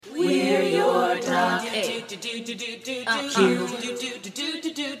Hey.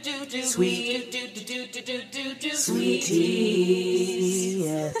 Sweetie.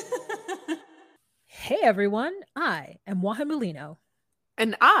 Hey everyone, I am Waha Molino.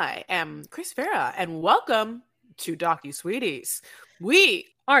 And I am Chris Vera, and welcome to Docu-Sweeties. We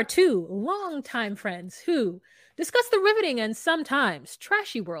are two longtime friends who discuss the riveting and sometimes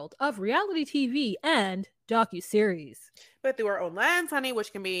trashy world of reality TV and docu-series. But through our own lens, honey,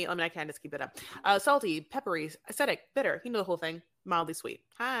 which can be, I can't just keep it up. Salty, peppery, acidic, bitter, you know the whole thing. Mildly sweet.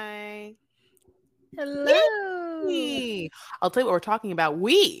 Hi. Hello. Yay! I'll tell you what we're talking about.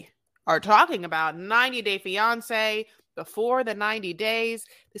 We are talking about 90 Day Fiancé, Before the 90 Days.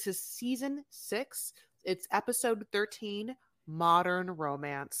 This is season 6. It's episode 13, Modern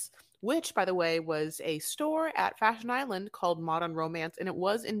Romance, which, by the way, was a store at Fashion Island called Modern Romance, and it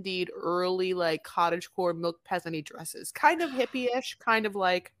was indeed early, like, cottagecore milk peasant-y dresses. Kind of hippie-ish, kind of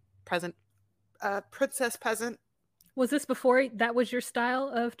like princess peasant. Was this before that was your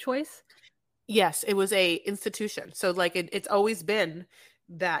style of choice? Yes, it was a institution. So, like, it's always been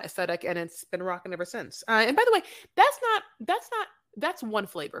that aesthetic, and it's been rocking ever since. And by the way, that's one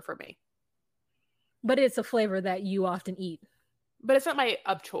flavor for me. But it's a flavor that you often eat. But it's not my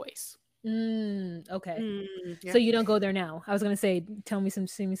of choice. Okay. Yeah. So you don't go there now. I was gonna say,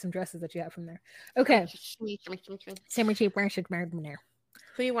 see me some dresses that you have from there. Okay. Who you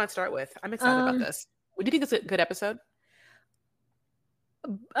want to start with? I'm excited about this. Do you think it's a good episode?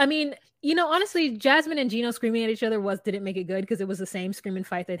 I mean, honestly, Jasmine and Gino screaming at each other didn't make it good because it was the same screaming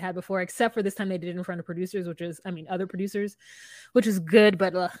fight they'd had before, except for this time they did it in front of producers, other producers, which is good.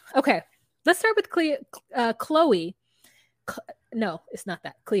 But okay, let's start with Chloe. No, it's not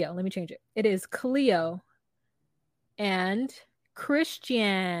that. Cleo. Let me change it. It is Cleo and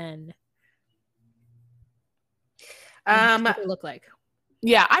Christian. What they look like.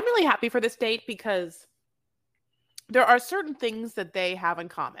 Yeah, I'm really happy for this date because there are certain things that they have in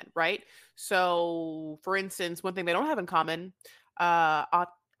common, right? So, for instance, one thing they don't have in common, autism.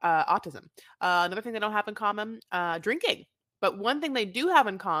 Another thing they don't have in common, drinking. But one thing they do have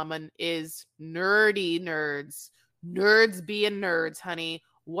in common is nerds. Nerds being nerds, honey.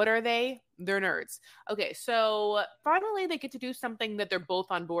 What are they? They're nerds. Okay, so finally they get to do something that they're both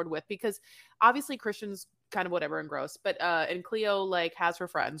on board with, because obviously Christian's kind of whatever and gross, but and Cleo like has her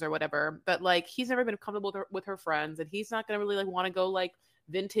friends or whatever, but like he's never been comfortable with her friends, and he's not gonna really like want to go like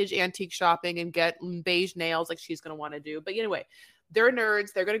vintage antique shopping and get beige nails like she's gonna want to do. But anyway, they're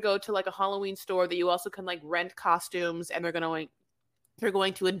nerds. They're gonna go to like a Halloween store that you also can like rent costumes, and they're going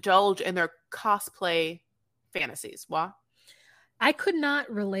to indulge in their cosplay fantasies. What? I could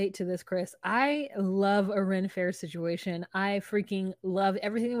not relate to this, Chris. I love a Ren Fair situation. I freaking love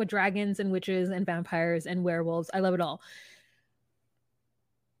everything with dragons and witches and vampires and werewolves. I love it all.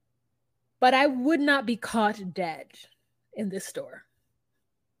 But I would not be caught dead in this store.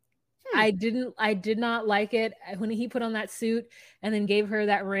 I did not like it when he put on that suit and then gave her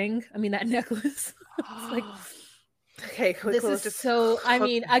that ring. I mean, that necklace. Like, okay, this is so. I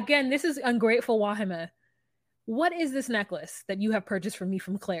mean, again, this is ungrateful Wahima. What is this necklace that you have purchased for me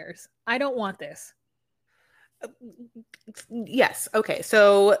from Claire's? I don't want this. Yes. Okay.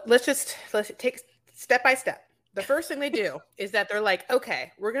 So let's take step by step. The first thing they do is that they're like,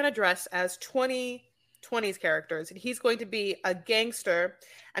 okay, we're going to dress as 2020s characters, and he's going to be a gangster,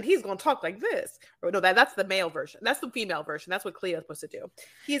 and he's going to talk like this. Or no, that's the male version. That's the female version. That's what Cleo's supposed to do.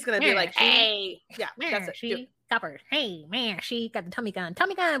 He's going to be like, hey, yeah, that's it. She copper. Hey, man, she got the tummy gun.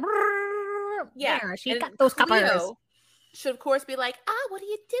 Yeah, she got those coppers. Should of course be like, what do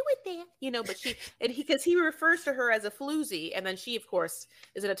you do with that? But because he refers to her as a floozy, and then she of course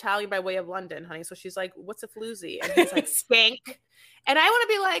is an Italian by way of London, honey. So she's like, what's a floozy? And he's like, skank. And I want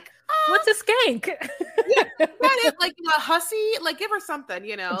to be like, what's a skank? Yeah, that is like a hussy. Like, give her something,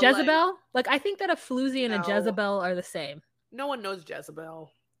 Jezebel. Like I think that a floozy and a Jezebel are the same. No one knows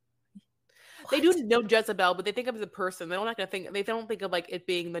Jezebel. What? They do know Jezebel, but they think of it as a person. They don't think of like it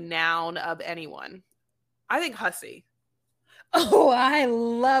being the noun of anyone. I think hussy. Oh, I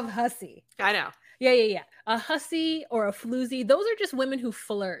love hussy. I know. Yeah. A hussy or a floozy, those are just women who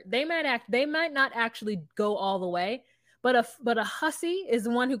flirt. They might not actually go all the way, but a hussy is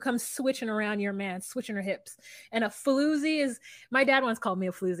the one who comes switching around your man, switching her hips. And a floozy is, my dad once called me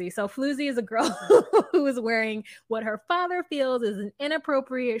a floozy. So floozy is a girl who is wearing what her father feels is an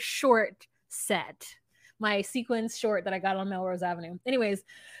inappropriate short set. My sequins short that I got on Melrose Avenue. Anyways,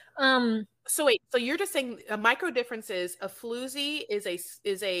 so wait, so you're just saying a micro difference is a floozy is a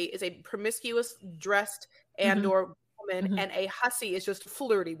promiscuous dressed and or woman, Mhm. and a hussy is just a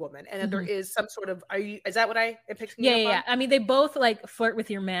flirty woman, and that there Mhm. is some sort of, is that what I am picking Yeah, it up yeah, on? yeah. I mean, they both like flirt with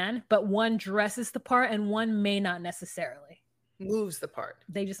your man, but one dresses the part and one may not necessarily. Moves the part.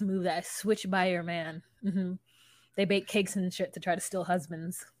 They just move that switch by your man. They bake cakes and shit to try to steal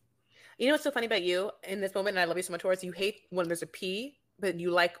husbands. You know what's so funny about you in this moment, and I love you so much, Taurus, you hate when there's a P, but you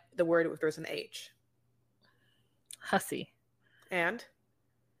like the word if there's an H. Hussy. And?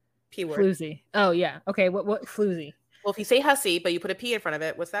 P word. Floozy. Oh, yeah. Okay, what floozy? Well, if you say hussy, but you put a P in front of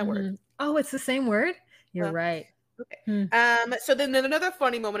it, what's that word? Oh, it's the same word? You're Well, right. okay. So then another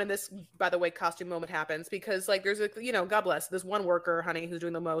funny moment in this, by the way, costume moment happens because like there's a, God bless this one worker, honey, who's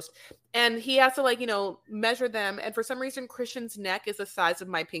doing the most, and he has to like, measure them. And for some reason, Christian's neck is the size of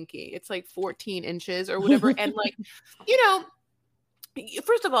my pinky. It's like 14 inches or whatever. And like,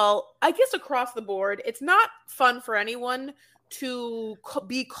 first of all, I guess across the board, it's not fun for anyone to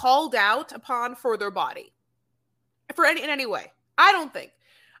be called out upon for their body in any way. I don't think.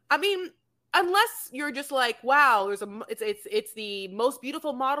 I mean, unless you're just like, wow, it's the most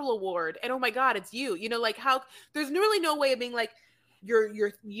beautiful model award, and oh my god, it's you. Like how there's really no way of being like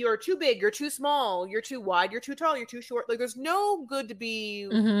you're too big, you're too small, you're too wide, you're too tall, you're too short. Like there's no good to be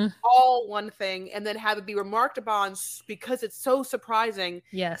all one thing and then have it be remarked upon because it's so surprising.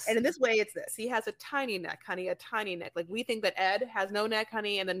 Yes. And in this way, it's this. He has a tiny neck, honey, a tiny neck. Like we think that Ed has no neck,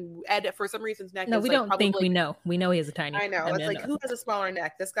 honey, and then Ed, for some reason, his neck. No, is we like don't probably, think we know. We know he has a tiny. I know. It's like who has a smaller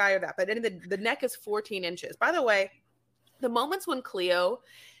neck, this guy or that? But the neck is 14 inches. By the way, the moments when Cleo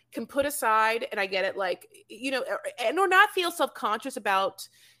can put aside, and I get it, like, or not feel self-conscious about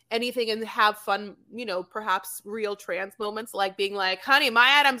anything and have fun, perhaps real trans moments, like being like, honey, my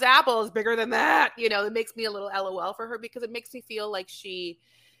Adam's apple is bigger than that. It makes me a little LOL for her because it makes me feel like she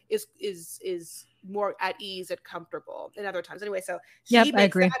is more at ease and comfortable in other times. Anyway, so she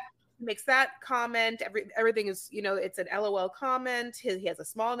makes that comment. Everything is, it's an LOL comment. He has a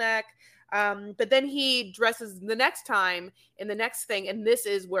small neck. But then he dresses the next time in the next thing. And this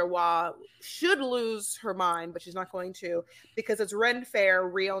is where Wah should lose her mind, but she's not going to, because it's Ren Fair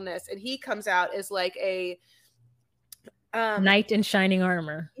realness. And he comes out as like a knight in shining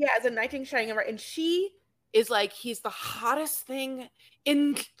armor. Yeah, as a knight in shining armor. And she is like, he's the hottest thing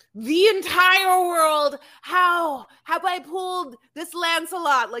in the entire world. How have I pulled this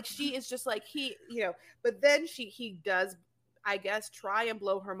Lancelot? Like she is just like but then he does, I guess, try and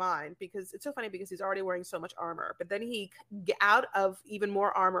blow her mind because it's so funny because he's already wearing so much armor. But then he, out of even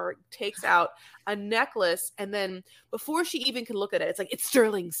more armor, takes out a necklace. And then before she even can look at it, it's like, it's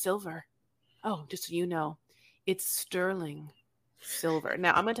sterling silver. Oh, just so you know, it's sterling silver.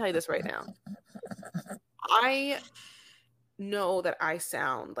 Now, I'm going to tell you this right now. I know that I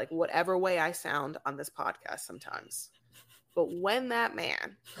sound like whatever way I sound on this podcast sometimes. But when that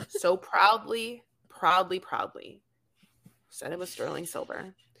man so proudly said it was sterling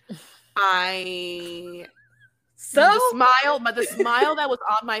silver, the smile that was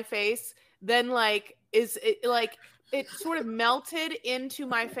on my face then it sort of melted into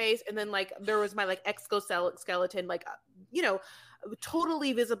my face, and then like there was my like exoskeleton like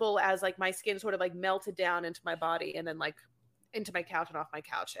totally visible as like my skin sort of like melted down into my body and then like into my couch and off my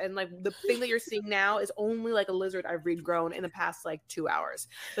couch. And like the thing that you're seeing now is only like a lizard I've regrown in the past like 2 hours.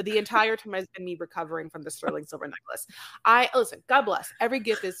 But the entire time has been me recovering from the sterling silver necklace. Listen, God bless. Every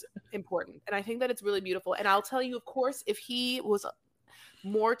gift is important. And I think that it's really beautiful. And I'll tell you, of course, if he was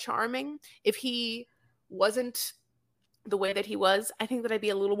more charming, if he wasn't the way that he was, I think that I'd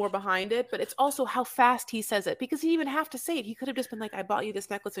be a little more behind it. But it's also how fast he says it, because he didn't even have to say it. He could have just been like, I bought you this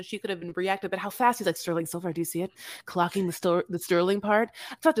necklace, and she could have been reacted. But how fast he's like, sterling silver, do you see it? Clocking the sterling part.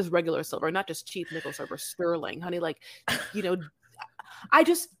 It's not just regular silver, not just cheap nickel silver, sterling, honey. Like, I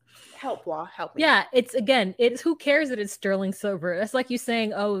just help me. Yeah, it's who cares that it's sterling silver? That's like you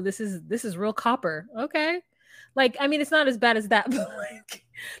saying, oh, this is real copper. Okay. Like, I mean, it's not as bad as that, but like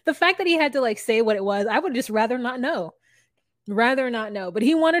the fact that he had to like say what it was, I would just rather not know. But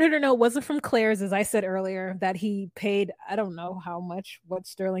he wanted her to know it wasn't from Claire's, as I said earlier, that he paid, I don't know how much, what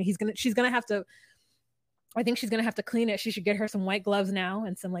sterling. She's gonna have to, I think she's gonna have to clean it. She should get her some white gloves now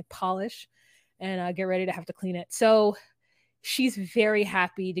and some like polish and get ready to have to clean it. So she's very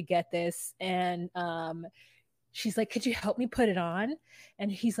happy to get this. And she's like, could you help me put it on?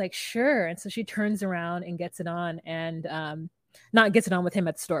 And he's like, sure. And so she turns around and gets it on, and not gets it on with him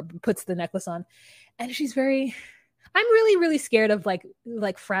at the store, but puts the necklace on. And she's very, I'm really, really scared of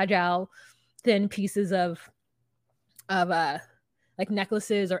like fragile, thin pieces of like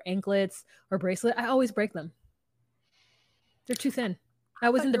necklaces or anklets or bracelet. I always break them. They're too thin. I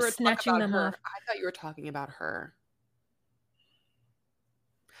was end up snatching them off. I thought you were talking about her.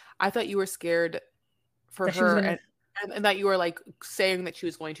 I thought you were scared for her. And that you were like saying that she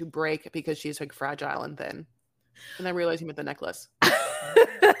was going to break because she's like fragile and thin. And then realized you meant the necklace.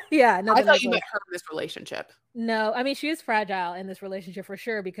 Yeah, no, I the thought you meant necklace. her in this relationship. No, I mean, she is fragile in this relationship for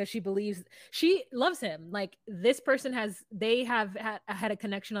sure because she believes she loves him. Like this person they have had a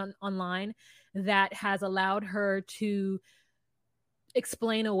connection online that has allowed her to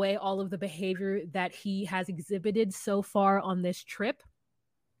explain away all of the behavior that he has exhibited so far on this trip.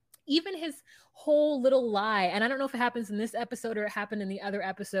 Even his whole little lie, and I don't know if it happens in this episode or it happened in the other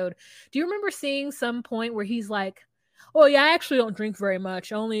episode. Do you remember seeing some point where he's like, "Oh yeah, I actually don't drink very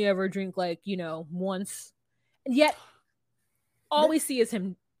much. I only ever drink like, once." And yet all we see is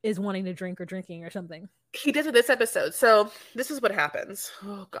him is wanting to drink or drinking or something. He did it this episode. So this is what happens.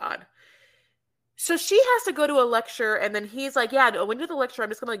 Oh God. So she has to go to a lecture, and then he's like, yeah, when you do the lecture, I'm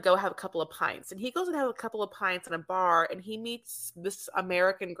just going to go have a couple of pints. And he goes and have a couple of pints in a bar, and he meets this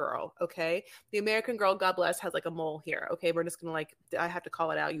American girl, okay? The American girl, God bless, has like a mole here, okay? We're just going to like, I have to call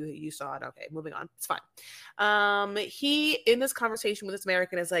it out. You saw it. Okay, moving on. It's fine. He, in this conversation with this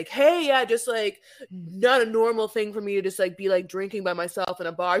American, is like, hey, yeah, just like, not a normal thing for me to just like be like drinking by myself in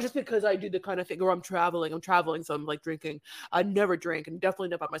a bar, just because I do the kind of thing, or I'm traveling, so I'm like drinking. I never drink, and definitely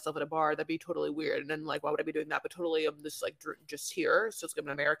not by myself at a bar. That'd be totally weird. And then like, why would I be doing that? But totally, I'm just like just here. So it's like I'm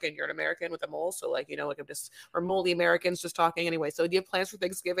an American, you're an American with a mole. So like, like I'm just, or moldy Americans just talking anyway. So do you have plans for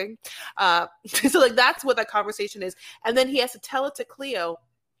Thanksgiving? So like that's what that conversation is. And then he has to tell it to Cleo,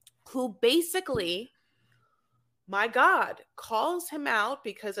 who basically, my God, calls him out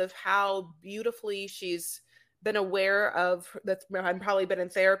because of how beautifully she's been aware of that. I've probably been in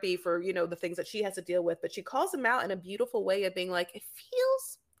therapy for, the things that she has to deal with, but she calls him out in a beautiful way of being like, it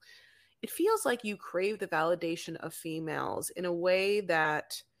feels like you crave the validation of females in a way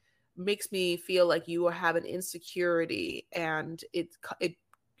that makes me feel like you have an insecurity, and it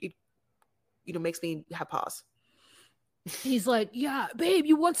makes me have pause. He's like, yeah, babe,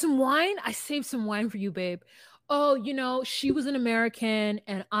 you want some wine? I saved some wine for you, babe. Oh, she was an American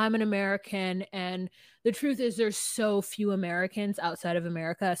and I'm an American. And the truth is there's so few Americans outside of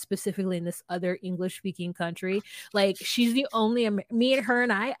America, specifically in this other English speaking country. Like she's the only, me and her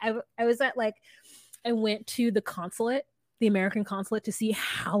and I was at like, I went to the consulate, the American consulate, to see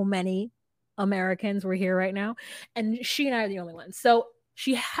how many Americans were here right now. And she and I are the only ones. So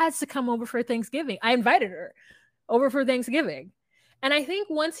she has to come over for Thanksgiving. I invited her over for Thanksgiving. And I think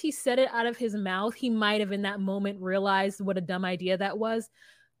once he said it out of his mouth, he might have in that moment realized what a dumb idea that was,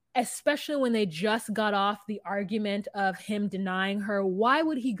 especially when they just got off the argument of him denying her. Why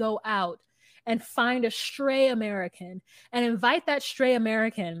would he go out and find a stray American and invite that stray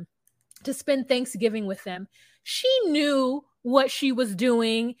American to spend Thanksgiving with them? She knew what she was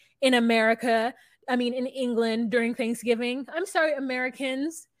doing in America. I mean, in England during Thanksgiving. I'm sorry,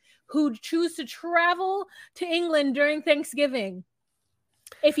 Americans who choose to travel to England during Thanksgiving.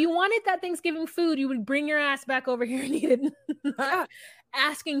 If you wanted that Thanksgiving food, you would bring your ass back over here and eat it. Not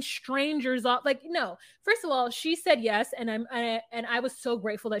asking strangers off. Like, no. First of all, she said yes, and I was so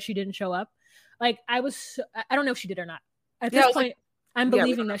grateful that she didn't show up. Like, I don't know if she did or not. At this point, I'm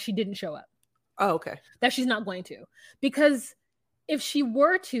believing that she didn't show up. Oh, okay. That she's not going to. Because if she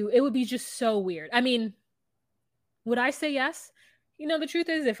were to, it would be just so weird. I mean, would I say yes? The truth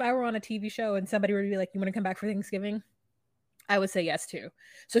is, if I were on a TV show and somebody were to be like, you want to come back for Thanksgiving? I would say yes too.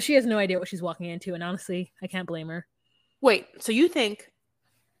 So she has no idea what she's walking into. And honestly, I can't blame her. Wait, so you think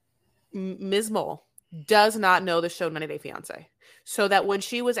Ms. Mole does not know the show 90 Day Fiancé? So that when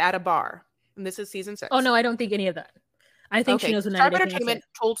she was at a bar, and this is season 6. Oh, no, I don't think any of that. I think she knows the 90 Day Entertainment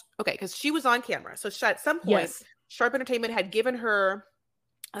Fiancé. because she was on camera. So at some point, yes, Sharp Entertainment had given her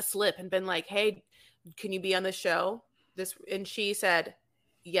a slip and been like, hey, can you be on the show? And she said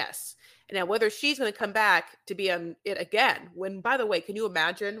yes. And now whether she's going to come back to be on it again, when, by the way, can you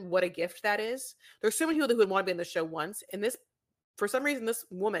imagine what a gift that is? There's so many people who would want to be on the show once, and this, for some reason, this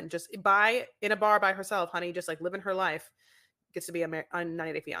woman just in a bar by herself, honey, just like living her life, gets to be on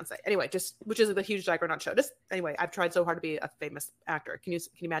 90 Day Fiancé. Anyway, which is a huge Jackrabbit show. Anyway, I've tried so hard to be a famous actor. Can you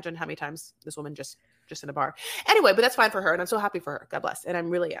imagine how many times this woman just in a bar? Anyway, but that's fine for her, and I'm so happy for her. God bless, and I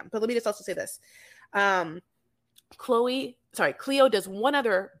really am. But let me just also say this. Cleo does one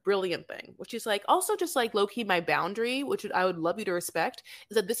other brilliant thing, which is like also just like low-key my boundary, which I would love you to respect,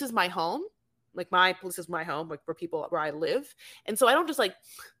 is that this is my home. Like this is my home, like where I live. And so I don't just like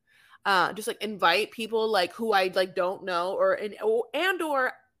invite people like who I like don't know or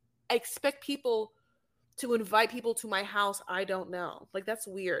expect people to invite people to my house I don't know. Like that's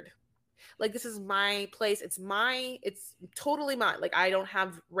weird. Like this is my place. It's totally mine. Like I don't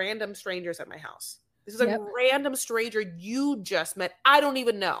have random strangers at my house. This is a random stranger you just met. I don't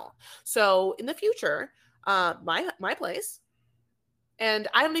even know. So in the future, my place. And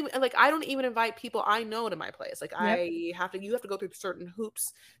I don't even invite people I know to my place. Like Yep. you have to go through certain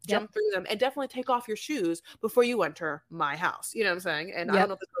hoops, Yep. jump through them, and definitely take off your shoes before you enter my house. You know what I'm saying? And I Yep. don't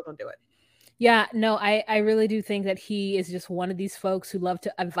know if this girl don't do it. Yeah, no, I really do think that he is just one of these folks who love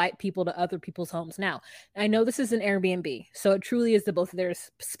to invite people to other people's homes. Now, I know this is an Airbnb, so it truly is the both of their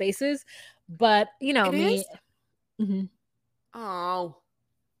spaces, but you know It me. is? Mhm. Oh.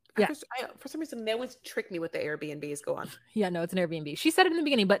 Yeah. For some reason, they always trick me with the Airbnbs. Go on. Yeah, no, it's an Airbnb. She said it in the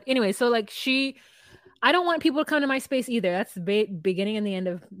beginning, but anyway, so like I don't want people to come to my space either. That's the beginning and the end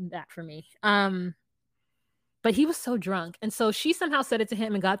of that for me. But he was so drunk, and so she somehow said it to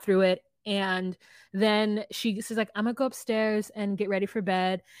him and got through it. And then she says like, I'm gonna go upstairs and get ready for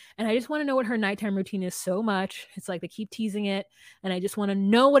bed, and I just want to know what her nighttime routine is so much. It's like they keep teasing it, and I just want to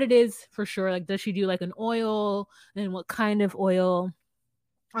know what it is for sure. Like, does she do like an oil, and what kind of oil?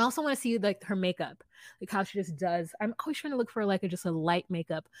 I also want to see like her makeup, like how she just does. I'm always trying to look for like just a light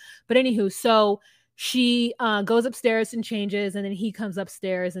makeup. But anywho, so she goes upstairs and changes, and then he comes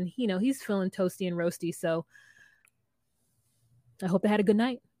upstairs, and he's feeling toasty and roasty. So I hope they had a good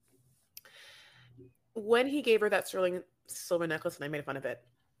night. When he gave her that sterling silver necklace and I made fun of it,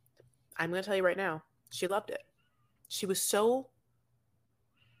 I'm going to tell you right now, she loved it. She was so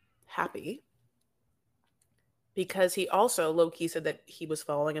happy because he also low-key said that he was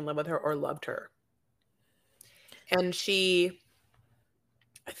falling in love with her or loved her. And she,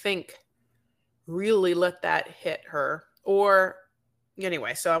 I think, really let that hit her. Or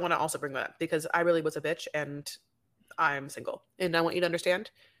anyway, so I want to also bring that up because I really was a bitch and I'm single. And I want you to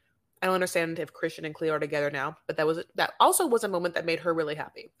understand, I don't understand if Christian and Cleo are together now, but that also was a moment that made her really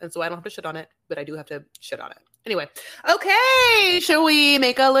happy. And so I don't have to shit on it, but I do have to shit on it. Anyway, okay, shall we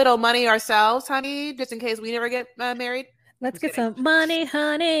make a little money ourselves, honey, just in case we never get married? Let's get some money,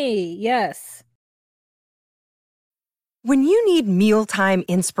 honey. Yes. When you need mealtime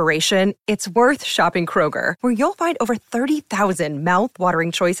inspiration, it's worth shopping Kroger, where you'll find over 30,000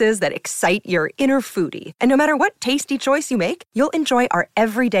 mouth-watering choices that excite your inner foodie. And no matter what tasty choice you make, you'll enjoy our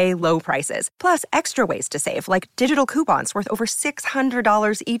everyday low prices, plus extra ways to save, like digital coupons worth over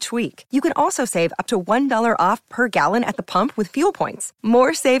 $600 each week. You can also save up to $1 off per gallon at the pump with fuel points.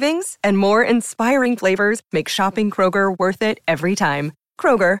 More savings and more inspiring flavors make shopping Kroger worth it every time.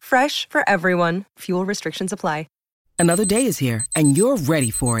 Kroger, fresh for everyone. Fuel restrictions apply. Another day is here, and you're ready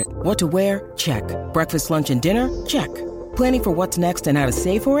for it. What to wear? Check. Breakfast, lunch, and dinner? Check. Planning for what's next and how to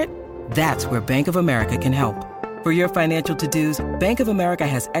save for it? That's where Bank of America can help. For your financial to-dos, Bank of America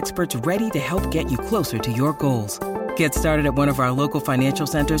has experts ready to help get you closer to your goals. Get started at one of our local financial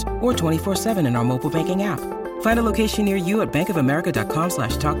centers or 24/7 in our mobile banking app. Find a location near you at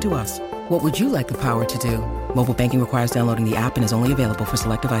bankofamerica.com/talktous. What would you like the power to do? Mobile banking requires downloading the app and is only available for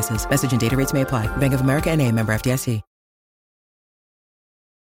select devices. Message and data rates may apply. Bank of America N.A., member FDIC.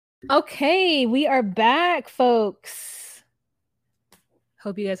 Okay, we are back, folks.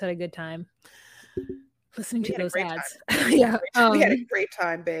 Hope you guys had a good time listening to those ads. Yeah, we had a great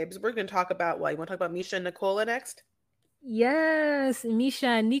time, babes. We're going to talk about what? You want to talk about Misha and Nicola next? Yes, Misha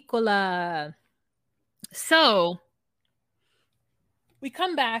and Nicola. So we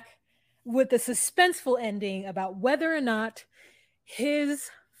come back with a suspenseful ending about whether or not his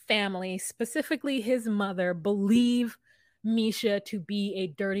family, specifically his mother, believe Misha to be a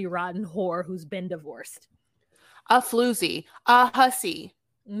dirty, rotten whore who's been divorced. A floozy, a hussy.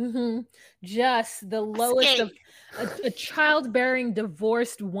 Mm-hmm. Just the lowest of a childbearing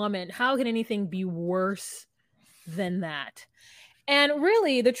divorced woman. How can anything be worse than that? And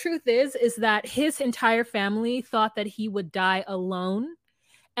really, the truth is that his entire family thought that he would die alone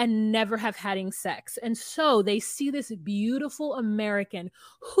and never have having sex. And so they see this beautiful American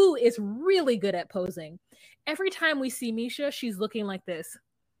who is really good at posing. Every time we see Misha, she's looking like this.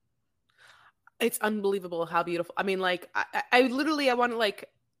 It's unbelievable how beautiful. I mean, like, I literally, I want to, like,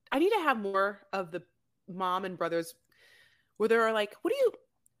 I need to have more of the mom and brothers where they're like,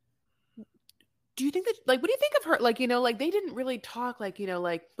 do you think that, like, what do you think of her? Like, like they didn't really talk, like,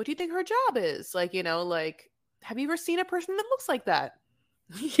 like, what do you think her job is? Like, like, have you ever seen a person that looks like that?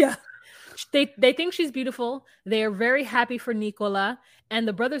 Yeah. They think she's beautiful. They are very happy for Nicola. And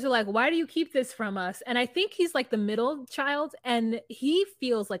the brothers are like, why do you keep this from us? And I think he's like the middle child and he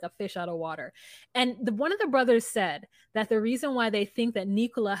feels like a fish out of water. And one of the brothers said that the reason why they think that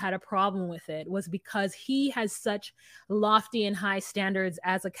Nicola had a problem with it was because he has such lofty and high standards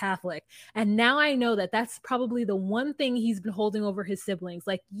as a Catholic. And now I know that that's probably the one thing he's been holding over his siblings.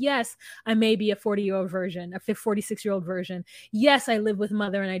 Like, yes, I may be a 40-year-old version, a 46-year-old version. Yes, I live with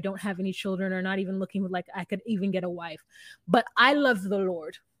mother and I don't have any children or not even looking like I could even get a wife. But I love the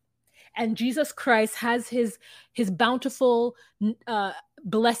Lord. and Jesus Christ has his bountiful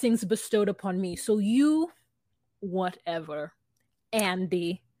blessings bestowed upon me. So you, whatever,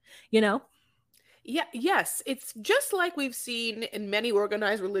 Andy, you know? Yeah, yes. It's just like we've seen in many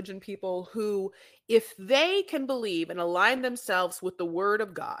organized religion people who, if they can believe and align themselves with the word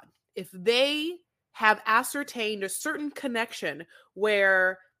of God, if they have ascertained a certain connection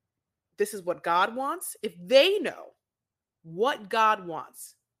where this is what God wants, if they know what God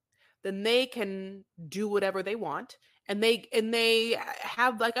wants, then they can do whatever they want. And they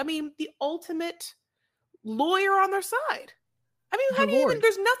have, like, I mean, the ultimate lawyer on their side. I mean, Our Lord.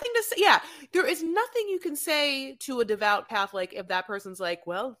 there's nothing to say. Yeah, there is nothing you can say to a devout Catholic if that person's like,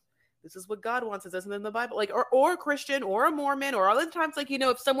 well, this is what God wants. It isn't in the Bible. Like, or a Christian or a Mormon, or other times, like,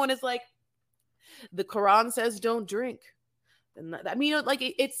 if someone is like, the Quran says don't drink. Then I mean, like,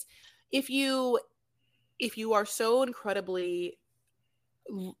 it's, if you are so incredibly,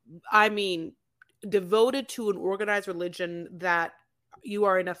 I mean, devoted to an organized religion that you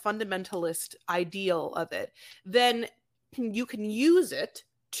are in a fundamentalist ideal of it, then you can use it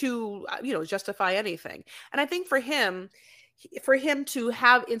to justify anything. And I think for him to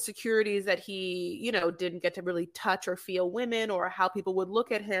have insecurities that he didn't get to really touch or feel women, or how people would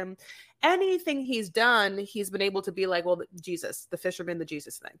look at him, anything he's done, he's been able to be like, well, Jesus, the fisherman, the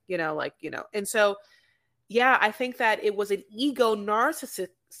Jesus thing, and so yeah, I think that it was an ego narcissist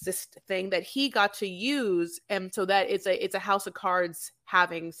thing that he got to use, and so that it's a house of cards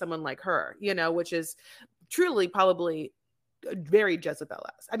having someone like her, which is truly probably very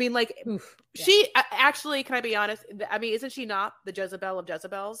Jezebel-esque. I mean, like, Oof, yeah. she actually, can I be honest? I mean, isn't she not the Jezebel of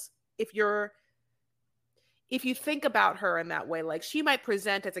Jezebels? If you think about her in that way, like, she might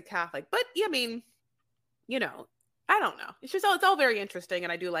present as a Catholic, but I mean, I don't know. It's all very interesting,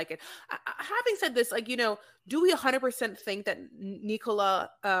 and I do like it. Having said this, like, do we 100% think that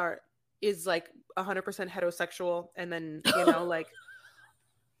Nicola is like 100% heterosexual, and then like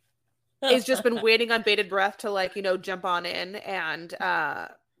has just been waiting on bated breath to, like, jump on in, and how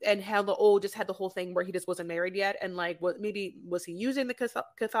just had the whole thing where he just wasn't married yet, and like, what, maybe was he using the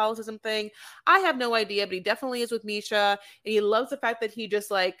Catholicism thing? I have no idea, but he definitely is with Misha, and he loves the fact that he just,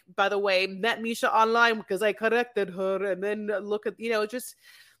 like, by the way, met Misha online because I corrected her, and then look at just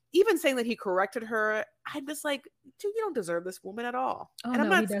even saying that he corrected her. I'm just like, dude, you don't deserve this woman at all. Oh, and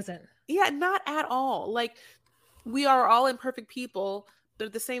no, he doesn't. Yeah, not at all. Like, we are all imperfect people, but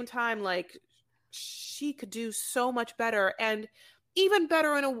at the same time, like, she could do so much better, and even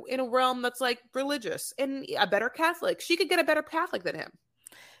better in a realm that's like religious, and a better Catholic. She could get a better Catholic than him.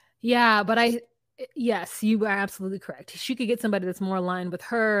 Yeah, but yes, you are absolutely correct. She could get somebody that's more aligned with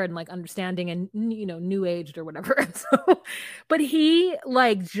her and, like, understanding and, new aged or whatever. So, but he,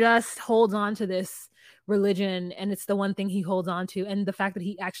 like, just holds on to this religion, and it's the one thing he holds on to, and the fact that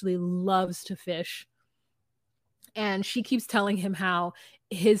he actually loves to fish. And she keeps telling him how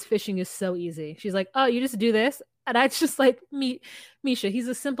his fishing is so easy. She's like, oh, you just do this? And I just like, Misha, he's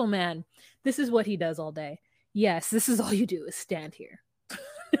a simple man. This is what he does all day. Yes, this is all you do is stand here.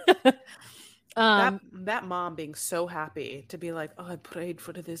 That mom being so happy to be like, oh, I prayed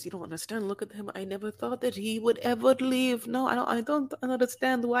for this. You don't understand. Look at him. I never thought that he would ever leave. No, I don't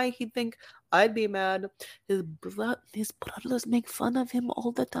understand why he'd think I'd be mad. His brothers make fun of him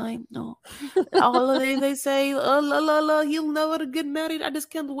all the time. No, all they say, oh, la la la, he'll never get married. I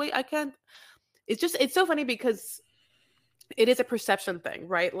just can't wait. I can't. It's so funny because it is a perception thing,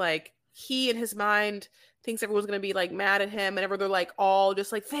 right? Like, he in his mind thinks everyone's going to be, like, mad at him, and they're like all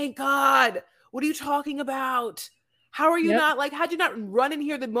just like, thank God. What are you talking about? How are you not, like, how'd you not run in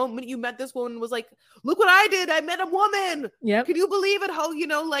here the moment you met this woman, was like, look what I did. I met a woman. Yep. Can you believe it? How,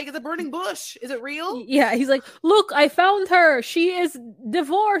 like, it's a burning bush. Is it real? Yeah. He's like, look, I found her. She is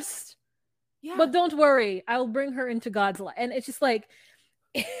divorced. Yeah. But don't worry. I'll bring her into God's life. And it's just like,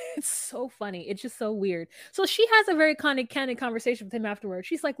 it's so funny. It's just so weird. So she has a very candid conversation with him afterwards.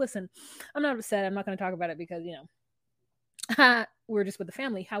 She's like, listen, I'm not upset. I'm not going to talk about it because, we're just with the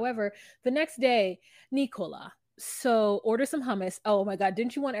family. However, the next day, Nicola, so order some hummus. Oh my God,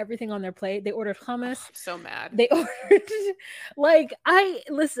 didn't you want everything on their plate? They ordered hummus. Oh, I'm so mad. They ordered, like, I'm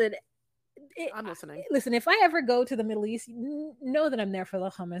listening. Listen, if I ever go to the Middle East, know that I'm there for the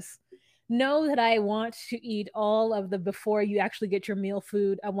hummus. Know that I want to eat all of the, before you actually get your meal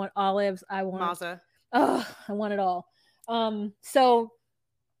food. I want olives. I want maza. Oh, I want it all. So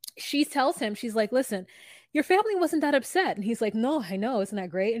she tells him, she's like, listen, your family wasn't that upset. And he's like, no, I know. Isn't that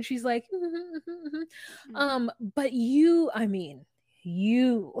great? And she's like, but you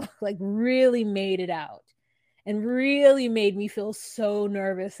like really made it out and really made me feel so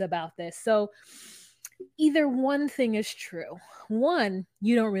nervous about this. So either one thing is true. One,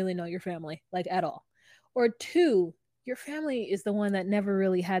 you don't really know your family, like at all. Or two, your family is the one that never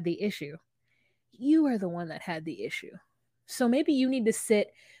really had the issue. You are the one that had the issue. So maybe you need to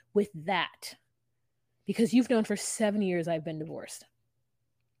sit with that because you've known for 7 years I've been divorced.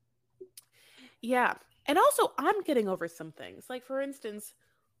 Yeah. And also, I'm getting over some things. Like, for instance,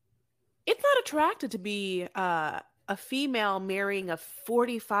 it's not attractive to be a female marrying a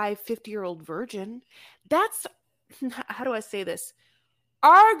 45, 50-year-old virgin. That's, how do I say this?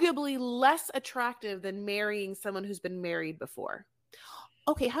 Arguably less attractive than marrying someone who's been married before.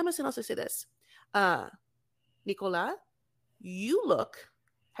 Okay, how am I supposed to say this? Nicola, you look,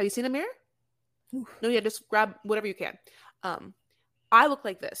 have you seen a mirror? Oof. No, yeah, just grab whatever you can. I look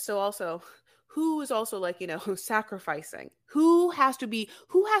like this. So also, who is also like, sacrificing? Who has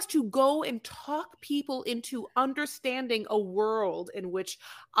to go and talk people into understanding a world in which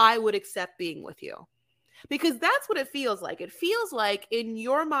I would accept being with you? Because that's what it feels like. It feels like in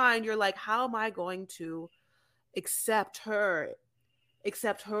your mind, you're like, how am I going to accept her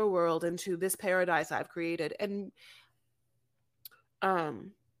world into this paradise I've created? And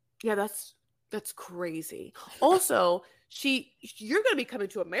yeah, that's crazy. Also, you're going to be coming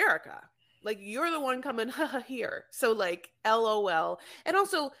to America. Like, you're the one coming here. So like, LOL. And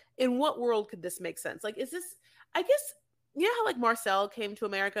also, in what world could this make sense? Like, is this, I guess, you know how like Marcel came to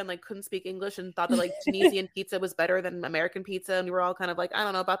America and like couldn't speak English and thought that like Tunisian pizza was better than American pizza, and we were all kind of like, I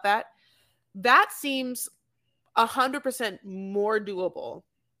don't know about that. That seems 100% more doable,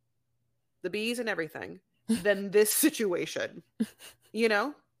 the bees and everything, than this situation.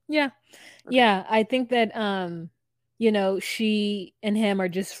 Yeah. Okay. Yeah, I think that she and him are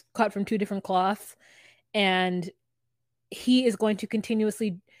just cut from two different cloths, and he is going to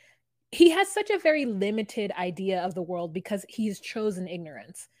continuously, he has such a very limited idea of the world because he's chosen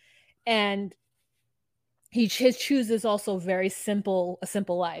ignorance, and his chooses also a simple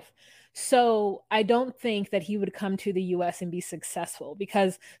life. So I don't think that he would come to the US and be successful,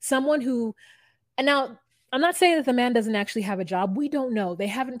 because someone who, and now I'm not saying that the man doesn't actually have a job. We don't know. They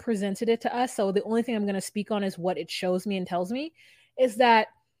haven't presented it to us. So the only thing I'm going to speak on is what it shows me and tells me, is that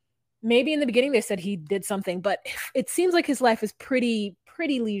maybe in the beginning they said he did something, but it seems like his life is pretty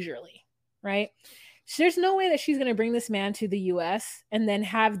leisurely, right? So there's no way that she's going to bring this man to the US and then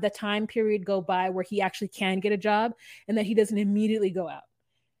have the time period go by where he actually can get a job and that he doesn't immediately go out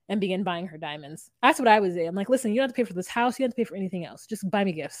and begin buying her diamonds. That's what I would say. I'm like, listen, you don't have to pay for this house. You don't have to pay for anything else. Just buy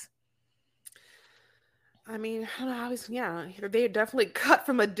me gifts. I mean, I don't know, they're definitely cut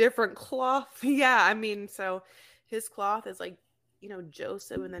from a different cloth. Yeah, I mean, so his cloth is like,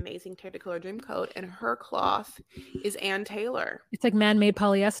 Joseph in the Amazing Technicolor Dreamcoat, and her cloth is Ann Taylor. It's like man-made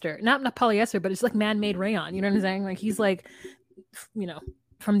polyester. Not polyester, but it's like man-made rayon. You know what I'm saying? Like, he's like,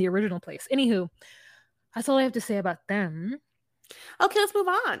 from the original place. Anywho, that's all I have to say about them. Okay, let's move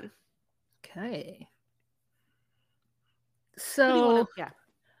on. Okay. So,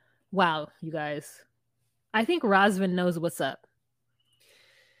 wow, you guys. I think Razvan knows what's up.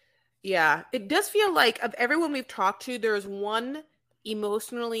 Yeah, it does feel like of everyone we've talked to, there's one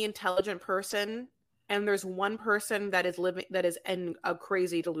emotionally intelligent person, and there's one person that is in a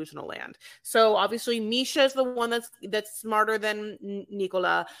crazy delusional land. So obviously Misha is the one that's smarter than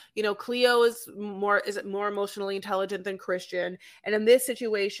Nicola. Cleo is more emotionally intelligent than Christian, and in this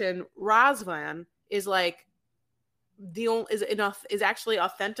situation, Razvan is like is actually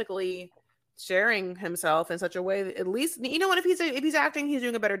authentically sharing himself in such a way that, at least, if he's acting, he's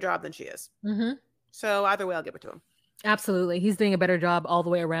doing a better job than she is. Mm-hmm. So either way, I'll give it to him. Absolutely. He's doing a better job all the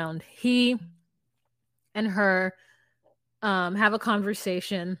way around. He and her have a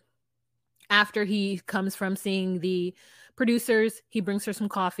conversation after he comes from seeing the producers. He brings her some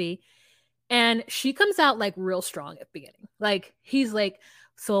coffee, and she comes out like real strong at the beginning. Like, he's like,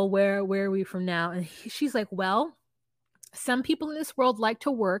 so where are we from now? And she's like, well, some people in this world like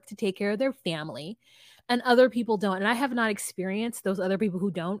to work to take care of their family, and other people don't. And I have not experienced those other people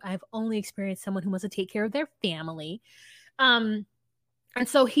who don't. I've only experienced someone who wants to take care of their family. And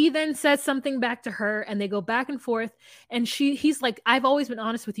so he then says something back to her, and they go back and forth. And he's like, I've always been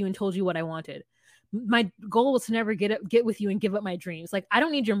honest with you and told you what I wanted. My goal was to never get with you and give up my dreams. Like, I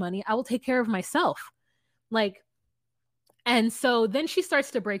don't need your money. I will take care of myself. Like, and so then she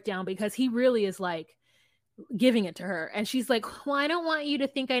starts to break down because he really is like giving it to her. And she's like, well, I don't want you to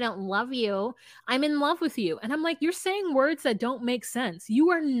think I don't love you. I'm in love with you. And I'm like, you're saying words that don't make sense.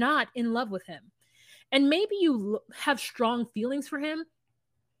 You are not in love with him. And maybe you have strong feelings for him,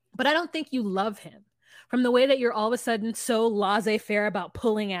 but I don't think you love him. From the way that you're all of a sudden so laissez-faire about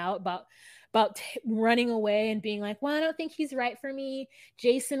pulling out, about about running away and being like, well, I don't think he's right for me.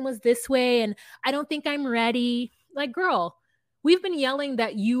 Jason was this way and I don't think I'm ready. Like, girl, we've been yelling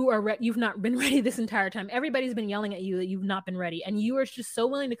that you've not been ready this entire time. Everybody's been yelling at you that you've not been ready. And you are just so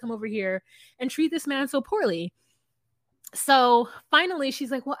willing to come over here and treat this man so poorly. So finally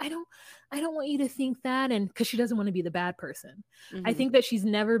she's like, well, I don't want you to think that. And because she doesn't want to be the bad person. Mm-hmm. I think that she's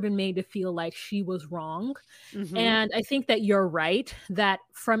never been made to feel like she was wrong. Mm-hmm. And I think that you're right, that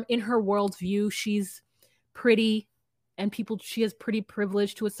from in her worldview, she's pretty and she has pretty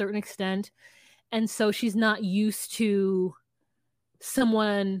privilege to a certain extent. And so she's not used to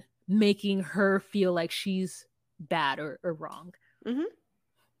someone making her feel like she's bad or wrong. Mm-hmm.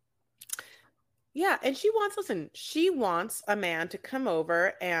 Yeah, and she wants a man to come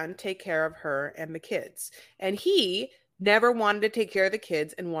over and take care of her and the kids. And he never wanted to take care of the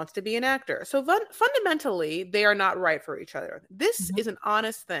kids and wants to be an actor. So fundamentally, they are not right for each other. This is an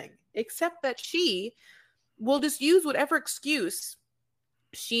honest thing, except that she will just use whatever excuse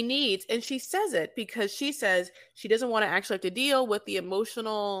she needs. And she says it because she says she doesn't want to actually have to deal with the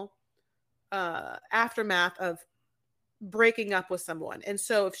emotional aftermath of breaking up with someone. And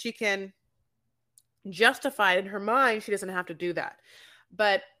so if she can justify it in her mind, she doesn't have to do that.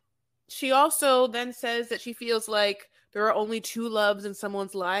 But she also then says that she feels like there are only two loves in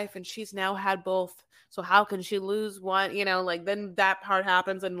someone's life and she's now had both. So how can she lose one? Like then that part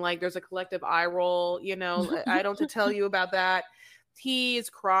happens and like there's a collective eye roll, I don't to tell you about that. He is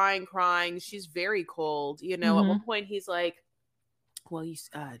crying. She's very cold. At one point he's like, well, you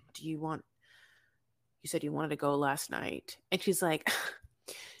said you wanted to go last night. And she's like,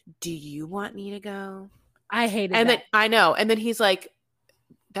 do you want me to go? I hated that. Then I know. And then he's like,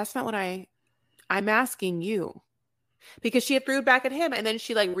 that's not what I'm asking you. Because she had threw it back at him. And then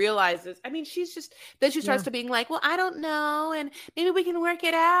she like realizes, she starts to being like, well, I don't know. And maybe we can work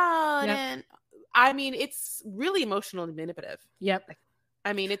it out. Yep. And it's really emotional and manipulative. Yep.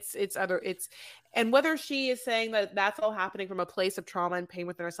 And whether she is saying that that's all happening from a place of trauma and pain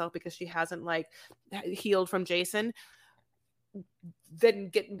within herself because she hasn't like healed from Jason,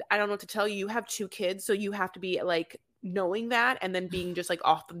 then I don't know what to tell you. You have 2 kids, so you have to be like knowing that and then being just like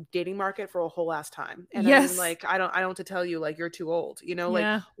off the dating market for a whole ass time. And yes. I don't know what to tell you, like you're too old,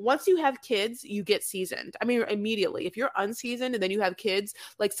 like once you have kids, you get seasoned. Immediately, if you're unseasoned and then you have kids,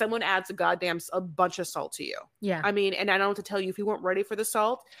 like someone adds a bunch of salt to you. Yeah. And I don't know what to tell you. If you weren't ready for the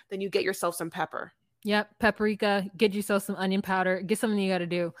salt, then you get yourself some pepper. Yep. Paprika, get yourself some onion powder, get something you got to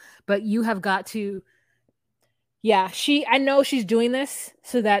do, but you have got to. Yeah, I know she's doing this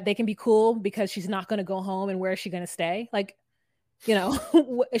so that they can be cool because she's not going to go home. And where is she going to stay? Like,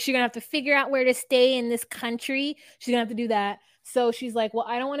 is she going to have to figure out where to stay in this country? She's going to have to do that. So she's like, well,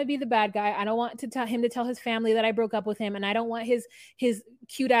 I don't want to be the bad guy. I don't want to tell his family that I broke up with him. And I don't want his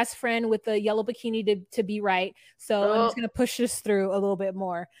cute ass friend with the yellow bikini to be right. So I'm just going to push this through a little bit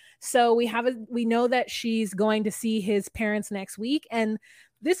more. So we know that she's going to see his parents next week. And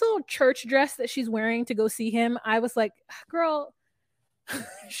this little church dress that she's wearing to go see him, I was like, girl,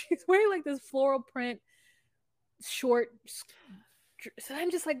 she's wearing like this floral print short. So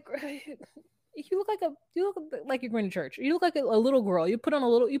I'm just like, you look like you're going to church. You look like a little girl. You put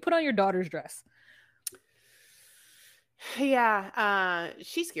on your daughter's dress. Yeah,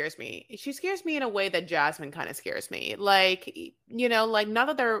 she scares me. She scares me in a way that Jasmine kind of scares me. Like, like not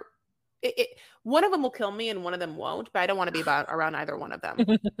that they're. One of them will kill me and one of them won't, but I don't want to be around either one of them.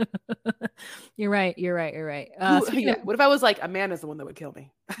 You're right. What if I was like, Amanda's the one that would kill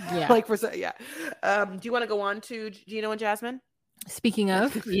me? Yeah. Do you want to go on to Gino and Jasmine? Speaking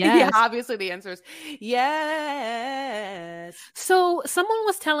of, yes. Yeah, obviously the answer is yes. So someone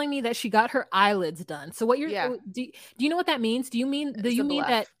was telling me that she got her eyelids done. So do you know what that means? Do you mean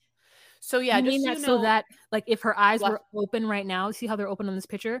that? So yeah, you mean that so that like if her eyes were open right now, see how they're open on this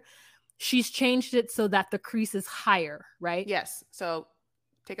picture? She's changed it so that the crease is higher, right? Yes. So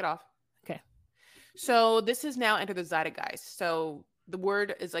take it off. Okay. So this is now entered the zeitgeist. So the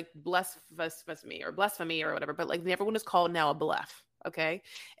word is like blasphemy or whatever, but like everyone is called now a bleph. Okay.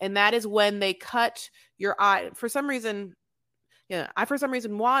 And that is when they cut your eye for some reason. Yeah.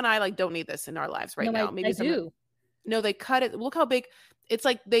 Juan and I like don't need this in our lives right now. Maybe I do. No, they cut it. Look how big. It's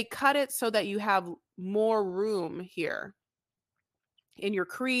like they cut it so that you have more room here in your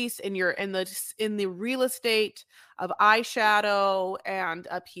crease, in the real estate of eyeshadow and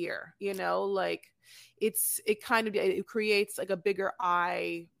up here, like it creates like a bigger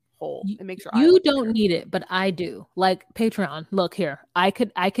eye hole. It makes your eye. You don't need it, but I do. Like Patreon, look here. I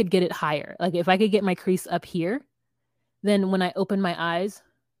could get it higher. Like if I could get my crease up here, then when I open my eyes,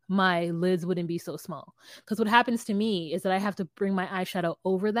 my lids wouldn't be so small. Because what happens to me is that I have to bring my eyeshadow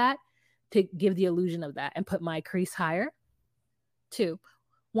over that to give the illusion of that and put my crease higher. 2,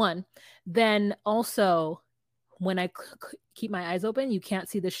 1. Then also, when I keep my eyes open, you can't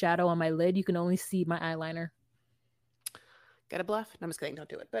see the shadow on my lid. You can only see my eyeliner. Got a bluff? No, I'm just kidding. Don't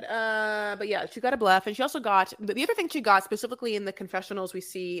do it. But yeah, she got a bluff, and she also got the other thing she got specifically in the confessionals we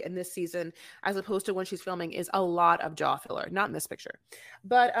see in this season, as opposed to when she's filming, is a lot of jaw filler. Not in this picture,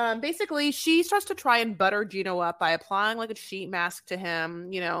 but basically she starts to try and butter Gino up by applying like a sheet mask to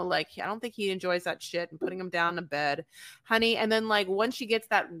him. You know, like I don't think he enjoys that shit, and putting him down in bed, honey. And then like when she gets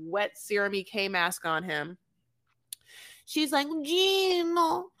that wet serum K mask on him, she's like,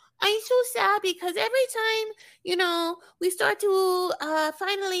 Gino, I'm so sad because every time, you know, we start to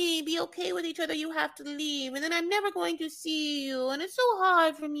finally be okay with each other, you have to leave. And then I'm never going to see you. And it's so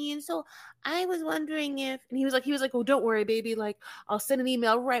hard for me. And so I was wondering if, and he was like, oh, don't worry, baby. Like, I'll send an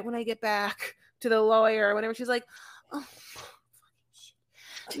email right when I get back to the lawyer or whatever. She's like, oh,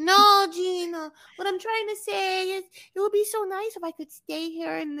 no, Gina, what I'm trying to say is it would be so nice if I could stay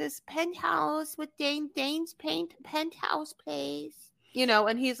here in this penthouse with Dane's penthouse place. You know,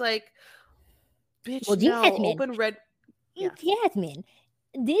 and he's like, bitch, well, no, Jasmine, open red. Yeah. Jasmine,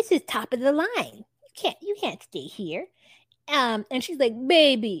 this is top of the line. You can't stay here. And she's like,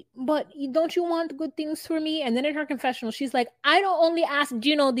 baby, but don't you want good things for me? And then in her confessional, she's like, I don't only ask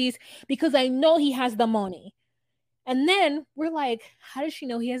Gino these because I know he has the money. And then we're like, how does she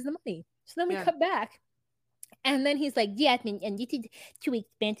know he has the money? So then we cut back. And then he's like, Jasmine, and this is too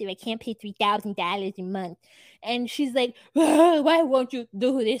expensive. I can't pay $3,000 a month. And she's like, why won't you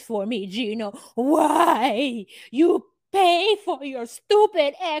do this for me, Gino? Why? You pay for your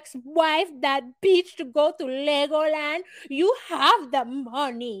stupid ex-wife, that bitch, to go to Legoland? You have the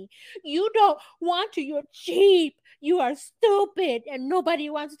money. You don't want to. You're cheap. You are stupid. And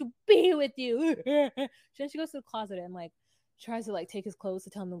nobody wants to be with you. Then she goes to the closet and like, tries to like take his clothes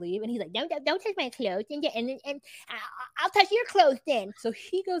to tell him to leave, and he's like, don't touch my clothes, and I'll touch your clothes then. So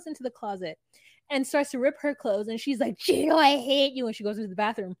he goes into the closet and starts to rip her clothes, and she's like, Gino, I hate you, and she goes into the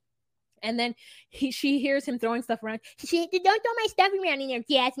bathroom, and then she hears him throwing stuff around. She said, don't throw my stuff around in there,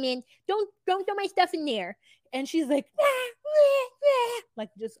 Jasmine. Don't throw my stuff in there. And she's like, like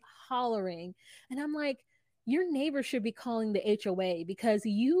just hollering, and I'm like, your neighbor should be calling the HOA because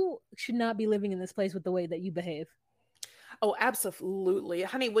you should not be living in this place with the way that you behave. Oh, absolutely.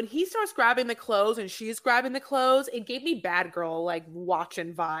 Honey, when he starts grabbing the clothes and she's grabbing the clothes, it gave me bad girl, like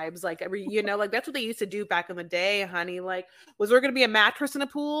watching vibes. Like like that's what they used to do back in the day, honey. Like, was there going to be a mattress in a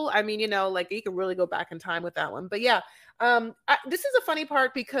pool? I mean, like you could really go back in time with that one. But yeah, this is a funny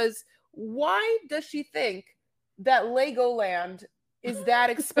part because why does she think that Legoland is that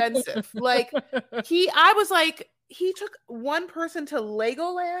expensive? Like I was like, he took one person to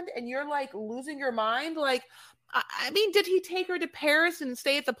Legoland and you're like losing your mind. Like, I mean, did he take her to Paris and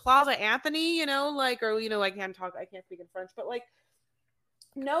stay at the Plaza Anthony, I can't speak in French, but like,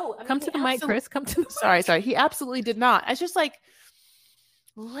 no. Come to the mic, Chris. Come to the Sorry. He absolutely did not. It's just like,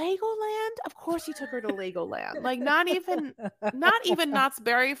 Legoland? Of course he took her to Legoland. Like, not even Knott's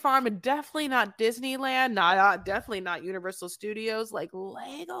Berry Farm, and definitely not Disneyland, definitely not Universal Studios, like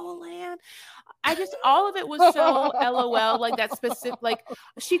Legoland. All of it was so LOL, like that specific, like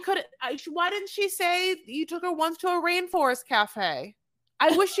she could, why didn't she say you took her once to a rainforest cafe?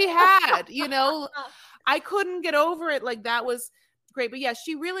 I wish she had, I couldn't get over it. Like, that was great. But yeah,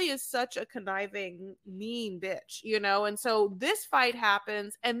 she really is such a conniving, mean bitch, and so this fight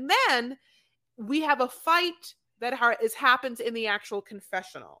happens, and then we have a fight that happens in the actual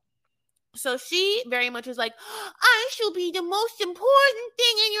confessional. So she very much is like, I shall be the most important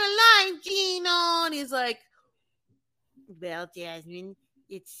thing in your life, Gino. And he's like, well, Jasmine,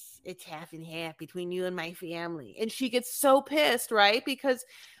 it's half and half between you and my family. And she gets so pissed, right? Because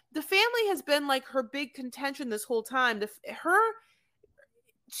the family has been like her big contention this whole time.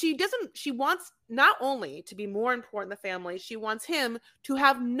 She wants not only to be more important in the family, she wants him to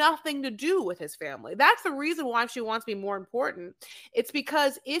have nothing to do with his family. That's the reason why she wants to be more important. It's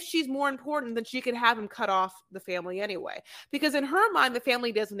because if she's more important, then she could have him cut off the family anyway. Because in her mind, the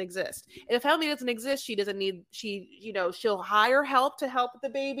family doesn't exist. If the family doesn't exist, she'll hire help to help with the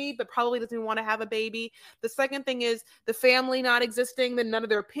baby, but probably doesn't want to have a baby. The second thing is the family not existing, then none of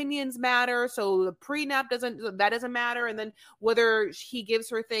their opinions matter. So the prenup doesn't matter. And then whether he gives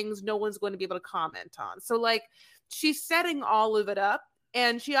her things, no one's going to be able to comment on. So like, she's setting all of it up,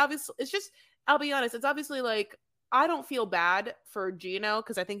 and she obviously, I'll be honest, it's obviously like, I don't feel bad for Gino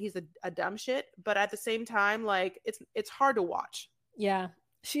because I think he's a dumb shit, but at the same time, like, it's hard to watch. Yeah.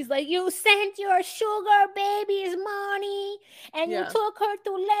 She's like, you sent your sugar baby's money and you took her to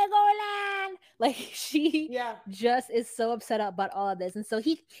Legoland. Like, she just is so upset about all of this. And so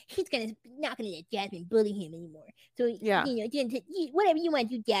he's not gonna let Jasmine bully him anymore. So whatever you want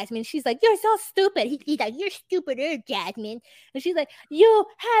to do, Jasmine. She's like, you're so stupid. He's like, you're stupider, Jasmine. And she's like, you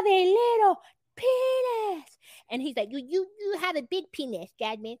have a little penis. And he's like, you have a big penis,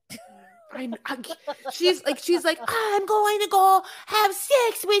 Jasmine. She's like, I'm going to go have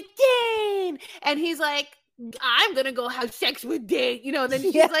sex with Dane, and he's like, I'm gonna go have sex with Dane, and then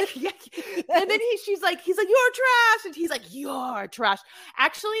she's like, and then he's like, you're trash, and he's like, you're trash.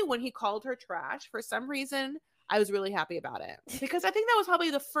 Actually, when he called her trash, for some reason, I was really happy about it, because I think that was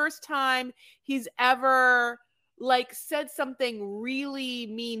probably the first time he's ever like said something really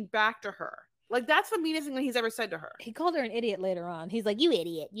mean back to her. Like, that's the meanest thing that he's ever said to her. He called her an idiot later on. He's like, you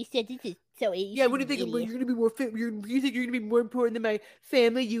idiot. You said this is so idiot. Yeah, what do you think? You're going to be more you think you're going to be more important than my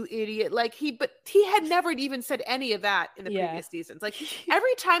family, you idiot. Like, he had never even said any of that in the previous seasons. Like,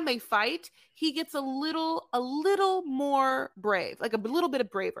 every time they fight, he gets a little more brave. Like, a little bit of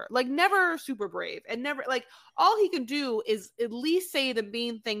braver. Like, never super brave. And never, like, all he can do is at least say the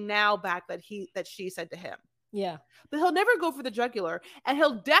mean thing now back that she said to him. Yeah. But he'll never go for the jugular, and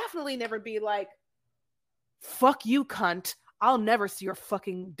he'll definitely never be like, fuck you, cunt. I'll never see your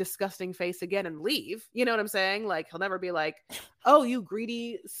fucking disgusting face again and leave. You know what I'm saying? Like, he'll never be like, oh, you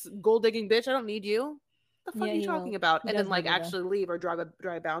greedy gold digging bitch. I don't need you. What the fuck are you talking about? And then like actually leave or drive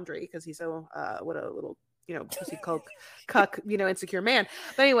a boundary because he's so, what a little, pussy cuck, insecure man.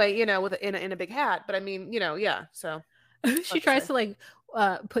 But anyway, with in a big hat. But I mean, yeah. So she tries to like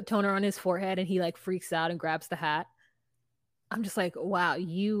put toner on his forehead, and he like freaks out and grabs the hat. I'm just like, wow,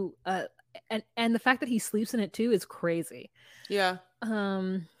 you and the fact that he sleeps in it too is crazy. Yeah.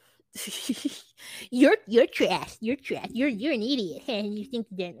 You're trash. You're trash. You're an idiot. And you think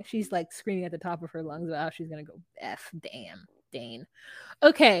that she's like screaming at the top of her lungs about how she's gonna go F damn Dane.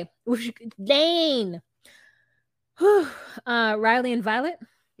 Okay. Dane. Riley and Violet.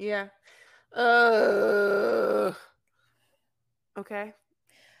 Yeah. Okay.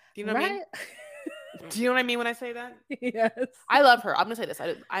 Do you know what I mean? Do you know what I mean when I say that? Yes. I love her. I'm gonna say this.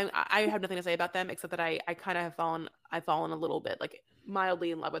 I have nothing to say about them except that I kind of I've fallen a little bit, like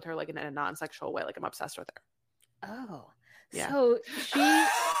mildly in love with her, like in a non-sexual way. Like, I'm obsessed with her. Oh. Yeah. So she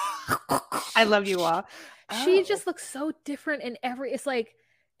I love you all. She just looks so different in every it's like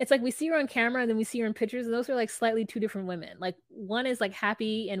we see her on camera and then we see her in pictures, and those are like slightly two different women. Like, one is like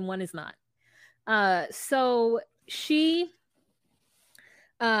happy and one is not. So she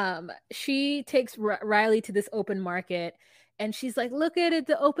takes Riley to this open market, and she's like, look at it,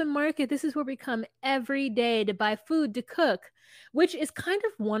 the open market. This is where we come every day to buy food to cook, which is kind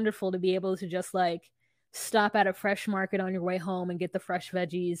of wonderful to be able to just like stop at a fresh market on your way home and get the fresh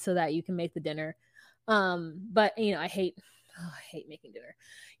veggies so that you can make the dinner. But I hate making dinner.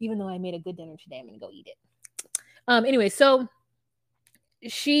 Even though I made a good dinner today, I'm gonna go eat it. Anyway, so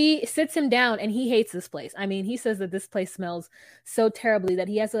she sits him down, and he hates this place. I mean, he says that this place smells so terribly that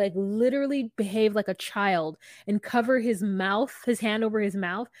he has to like literally behave like a child and cover his hand over his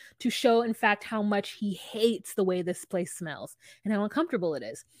mouth to show, in fact, how much he hates the way this place smells and how uncomfortable it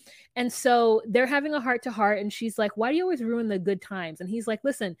is. And so they're having a heart to heart, and she's like, why do you always ruin the good times? And he's like,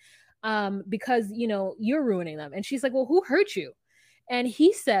 listen, because, you're ruining them. And she's like, well, who hurt you? And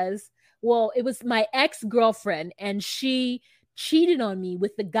he says, well, it was my ex-girlfriend, and she cheated on me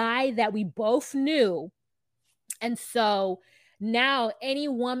with the guy that we both knew. And so now any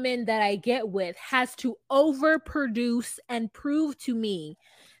woman that I get with has to overproduce and prove to me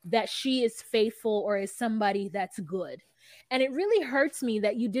that she is faithful or is somebody that's good. And it really hurts me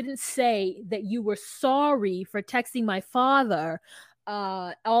that you didn't say that you were sorry for texting my father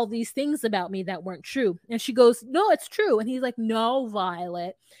all these things about me that weren't true. And she goes, no, it's true. And he's like, no,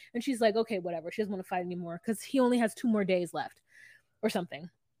 Violet. And she's like, okay, whatever. She doesn't want to fight anymore because he only has 2 more days left or something.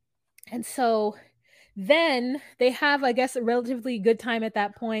 And so then they have, I guess, a relatively good time at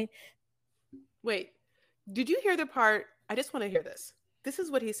that point. Wait, did you hear the part? I just want to hear this. This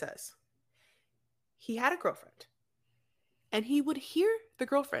is what he says. He had a girlfriend, and he would hear the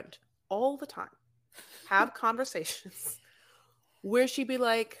girlfriend all the time have conversations where she'd be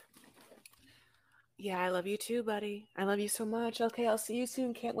like, yeah, I love you too, buddy. I love you so much. Okay, I'll see you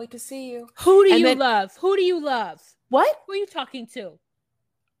soon. Can't wait to see you. Who do you love? Who do you love? What? Who are you talking to?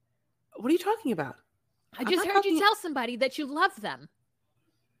 What are you talking about? I just heard you tell somebody that you love them.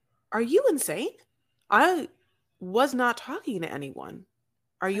 Are you insane? I was not talking to anyone.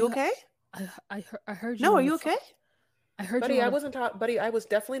 Are you okay? I heard you. No, are you okay? I heard Buddy, you. I wasn't buddy, I was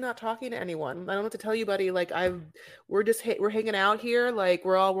definitely not talking to anyone. I don't know what to tell you, buddy. Like we're hanging out here. Like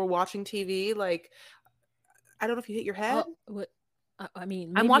we're watching TV. Like I don't know if you hit your head. What? I mean,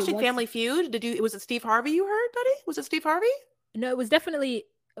 I'm maybe watching Family Feud. Was it Steve Harvey you heard, buddy? Was it Steve Harvey? No, it was definitely.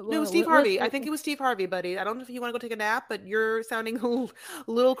 No, it was Steve Harvey. I think it was Steve Harvey, buddy. I don't know if you want to go take a nap, but you're sounding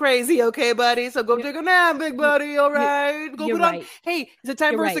a little crazy, okay, buddy? So go take a nap, big buddy. All right, go put on. Hey, is it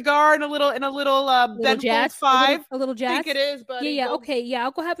time for a cigar and a little Ben Folds 5? A little jazz. I think it is, buddy. Yeah. Okay. Yeah,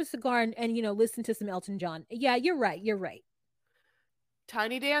 I'll go have a cigar and listen to some Elton John. Yeah, you're right.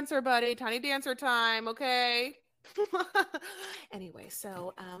 Tiny dancer, buddy. Tiny dancer time. Okay. Anyway,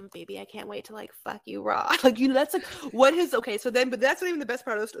 so baby, I can't wait to like fuck you raw. Like that's like what his okay. So then, but that's not even the best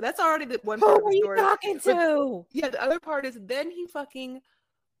part of the story. That's already the one part of the story. Who are you talking to? Yeah, the other part is then he fucking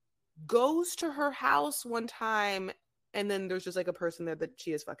goes to her house one time, and then there's just like a person there that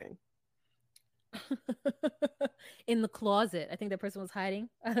she is fucking in the closet. I think that person was hiding.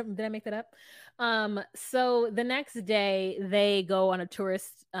 Did I make that up? So the next day they go on a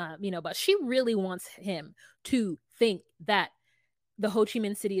tourist, but she really wants him to think that the Ho Chi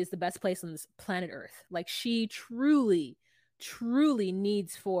Minh City is the best place on this planet Earth. Like she truly, truly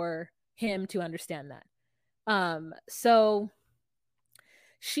needs for him to understand that. So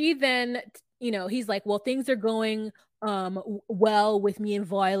she then, he's like, well, things are going well with me and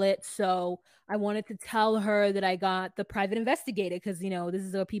Violet, so I wanted to tell her that I got the private investigator because this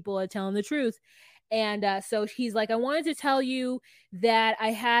is what people are telling the truth. And so he's like, I wanted to tell you that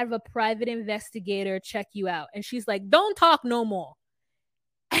I have a private investigator check you out. And she's like, don't talk no more.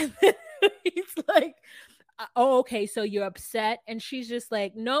 And then he's like, oh, okay, so you're upset. And she's just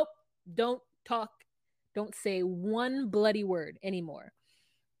like, nope, don't talk, don't say one bloody word anymore.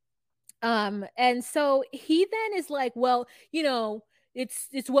 And so he then is like, well,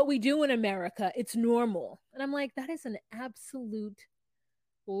 it's what we do in America. It's normal. And I'm like, that is an absolute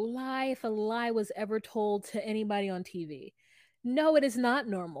lie if a lie was ever told to anybody on TV. No, it is not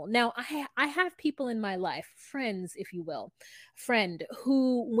normal. Now, I have people in my life, friends, if you will,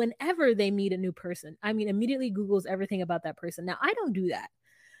 who, whenever they meet a new person, immediately Googles everything about that person. Now, I don't do that.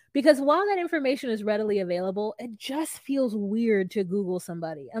 Because while that information is readily available, it just feels weird to Google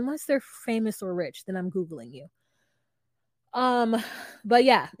somebody. Unless they're famous or rich, then I'm Googling you. But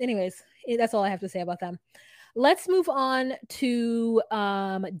yeah, anyways, that's all I have to say about them. Let's move on to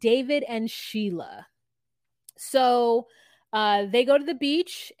David and Sheila. So they go to the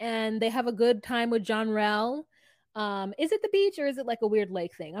beach and they have a good time with John Rell. Is it the beach or is it like a weird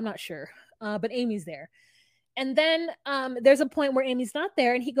lake thing? I'm not sure. But Amy's there. And then there's a point where Amy's not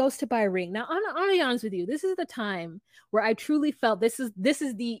there and he goes to buy a ring. Now, I'll be honest with you. This is the time where I truly felt this is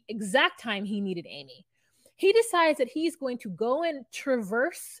the exact time he needed Amy. He decides that he's going to go and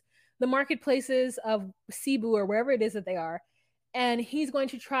traverse the marketplaces of Cebu or wherever it is that they are. And he's going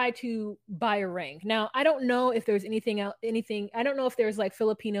to try to buy a ring. Now, I don't know if there's anything. I don't know if there's like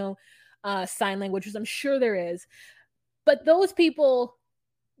Filipino sign language, which I'm sure there is. But those people,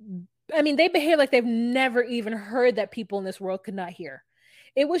 they behave like they've never even heard that people in this world could not hear.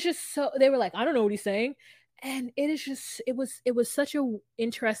 It was just so, they were like, I don't know what he's saying. And it was such a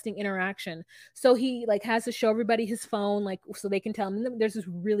interesting interaction. So he like has to show everybody his phone, like, so they can tell him. And there's this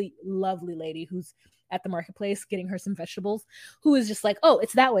really lovely lady who's at the marketplace getting her some vegetables, who is just like, oh,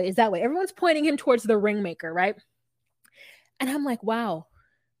 it's that way. Everyone's pointing him towards the ring maker, right? And I'm like, wow.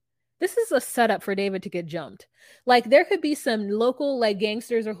 This is a setup for David to get jumped. Like there could be some local like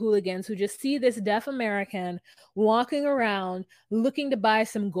gangsters or hooligans who just see this deaf American walking around looking to buy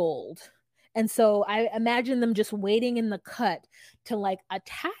some gold. And so I imagine them just waiting in the cut to like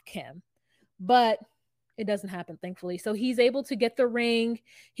attack him. But it doesn't happen, thankfully. So he's able to get the ring.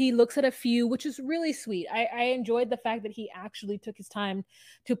 He looks at a few, which is really sweet. I enjoyed the fact that he actually took his time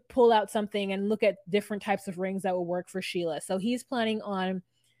to pull out something and look at different types of rings that will work for Sheila. So he's planning on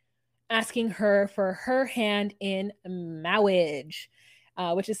asking her for her hand in marriage,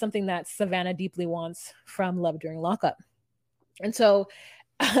 which is something that Savannah deeply wants from Love During Lockup. And so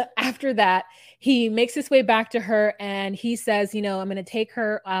after that, he makes his way back to her and he says, I'm going to take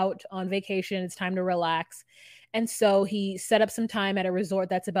her out on vacation. It's time to relax. And so he set up some time at a resort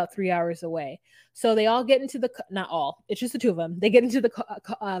that's about 3 hours away. So they all get into not all, it's just the two of them. They get into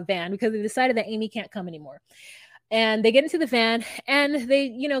the van because they decided that Amy can't come anymore. And they get into the van and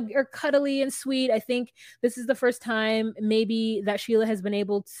they, are cuddly and sweet. I think this is the first time maybe that Sheila has been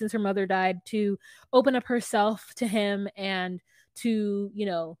able, since her mother died, to open up herself to him and to,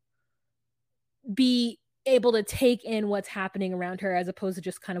 be able to take in what's happening around her as opposed to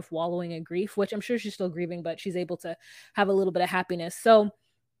just kind of wallowing in grief, which I'm sure she's still grieving, but she's able to have a little bit of happiness. So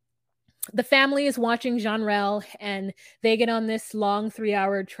the family is watching Jean-Rel, and they get on this long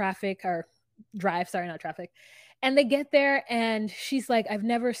 3-hour drive. Sorry, not traffic. And they get there, and she's like, I've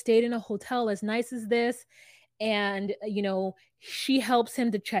never stayed in a hotel as nice as this. And, she helps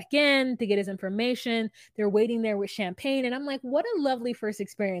him to check in, to get his information. They're waiting there with champagne. And I'm like, what a lovely first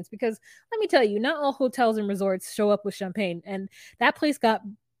experience. Because let me tell you, not all hotels and resorts show up with champagne. And that place got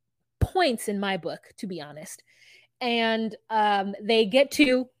points in my book, to be honest. And they get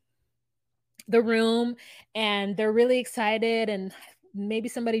to the room, and they're really excited. And maybe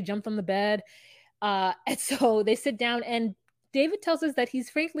somebody jumped on the bed. And so they sit down, and David tells us that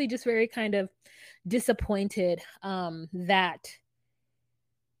he's frankly just very kind of disappointed that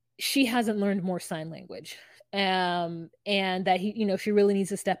she hasn't learned more sign language, and that she really needs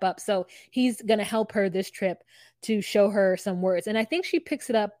to step up. So he's gonna help her this trip to show her some words, and I think she picks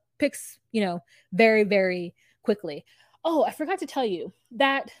very, very quickly. Oh, I forgot to tell you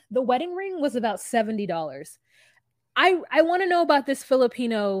that the wedding ring was about $70. I want to know about this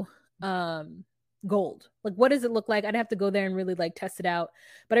Filipino gold. Like, what does it look like? I'd have to go there and really test it out,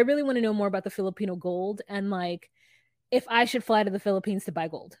 but I really want to know more about the Filipino gold, and if I should fly to the Philippines to buy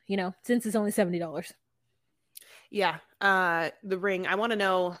gold, since it's only $70. Yeah. The ring, I want to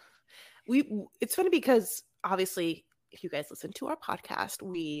know. It's funny because obviously if you guys listen to our podcast,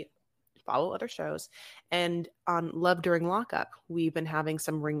 we follow other shows, and on Love During Lockup, we've been having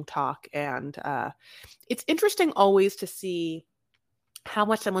some ring talk, and it's interesting always to see how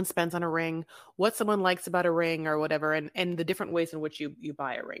much someone spends on a ring, what someone likes about a ring or whatever, and the different ways in which you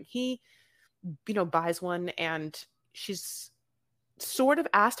buy a ring. He, buys one, and she's sort of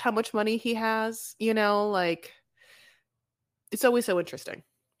asked how much money he has, it's always so interesting.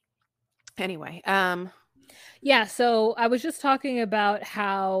 Anyway, yeah, so I was just talking about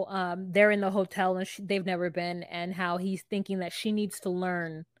how they're in the hotel and they've never been, and how he's thinking that she needs to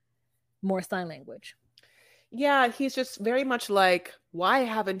learn more sign language. Yeah, he's just very much like, why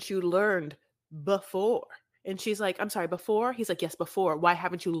haven't you learned before? And she's like, I'm sorry, before? He's like, yes, before. Why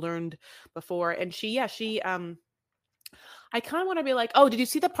haven't you learned before? And she I kind of want to be like, oh, did you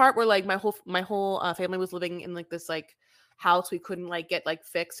see the part where my whole family was living in this house we couldn't get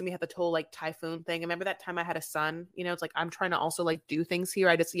fixed, and we had the total typhoon thing? I remember that time I had a son, it's like, I'm trying to also do things here.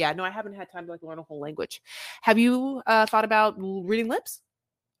 I haven't had time to learn a whole language. Have you thought about reading lips?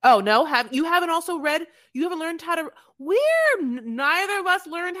 Oh no, you haven't learned how to, neither of us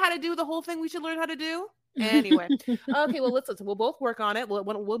learned how to do the whole thing we should learn how to do. Anyway. Okay, well, listen, we'll both work on it.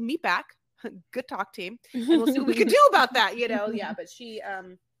 We'll meet back. Good talk, team. And we'll see what we can do about that, Yeah, but she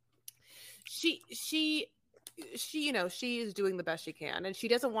is doing the best she can, and she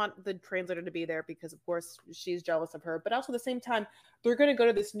doesn't want the translator to be there because of course she's jealous of her, but also at the same time they're going to go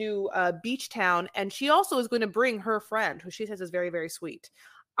to this new beach town, and she also is going to bring her friend, who she says is very, very sweet.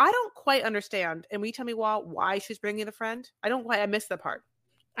 I don't quite understand, and will you tell me why she's bringing the friend? I missed that part.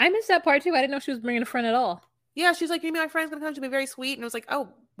 I missed that part too. I didn't know she was bringing a friend at all. Yeah, she's like, maybe my friend's gonna come to be very sweet, and I was like, oh,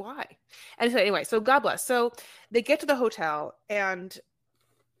 why? And so anyway, so God bless. So they get to the hotel, and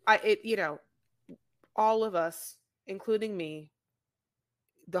all of us, including me,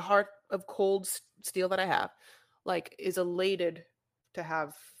 the heart of cold steel that I have, is elated to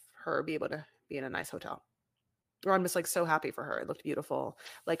have her be able to be in a nice hotel. Or I'm just so happy for her. It looked beautiful.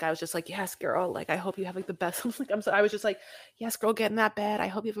 I was just like, yes, girl. I hope you have the best. I was just like, yes, girl, get in that bed. I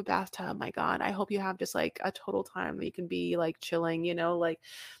hope you have a bathtub. My God, I hope you have just a total time that you can be chilling.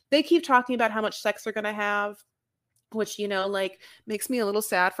 They keep talking about how much sex they're gonna have, which makes me a little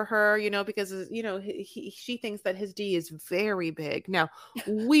sad for her, because she thinks that his D is very big. Now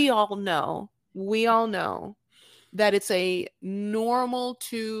we all know that it's a normal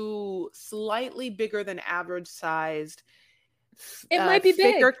to slightly bigger than average sized. It might be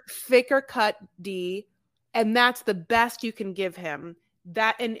thicker cut D, and that's the best you can give him.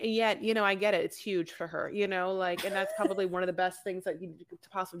 That, and yet, I get it. It's huge for her, and that's probably one of the best things that could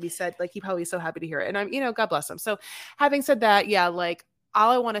possibly be said. He probably is so happy to hear it, and I'm, God bless him. So, having said that, yeah,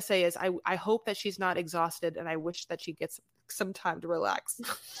 all I want to say is I hope that she's not exhausted, and I wish that she gets some time to relax.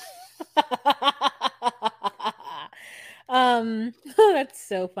 That's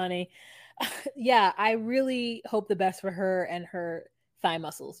so funny. Yeah, I really hope the best for her and her thigh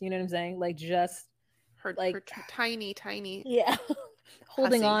muscles. You know what I'm saying? Just her tiny, yeah,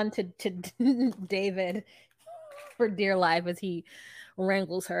 holding on to David for dear life as he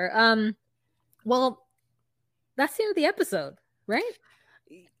wrangles her. Well, that's the end of the episode, right?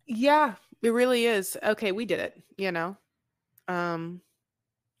 Yeah, it really is. Okay, we did it. Did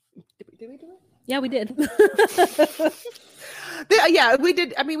we do it? Yeah, we did. Yeah, we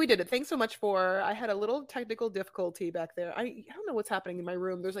did. I mean, we did it. Thanks so much I had a little technical difficulty back there. I don't know what's happening in my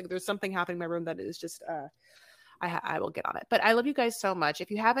room. There's something happening in my room that is just, I will get on it. But I love you guys so much. If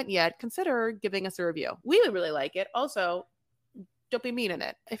you haven't yet, consider giving us a review. We would really like it. Also, don't be mean in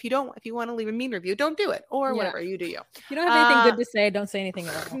it. If you want to leave a mean review, don't do it, or whatever. You do you. If you don't have anything good to say, don't say anything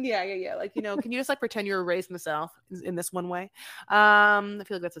at all. Yeah. Like, can you just like pretend you were raised in the South in this one way? I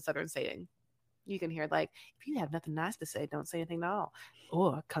feel like that's a Southern saying. You can hear like, if you have nothing nice to say, don't say anything at all.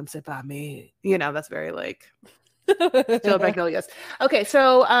 Or come sit by me. That's very like Jill Magnolias. Okay,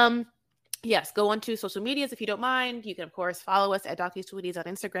 so yes, go on to social medias if you don't mind. You can, of course, follow us at DocuSweeties on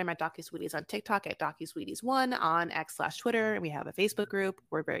Instagram, at DocuSweeties on TikTok, at DocuSweeties1 on X/Twitter. And we have a Facebook group.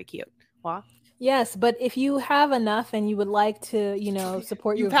 We're very cute. Wow. Yes, but if you have enough and you would like to,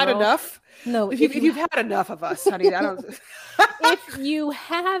 support your You've had enough? No. If you've had enough of us, honey, I don't... If you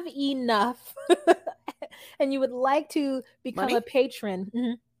have enough and you would like to become a patron,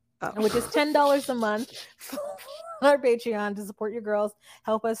 which is $10 a month on our Patreon to support your girls,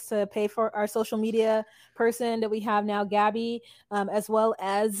 help us to pay for our social media person that we have now, Gabby, as well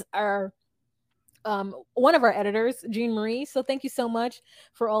as our one of our editors, Jean Marie. So thank you so much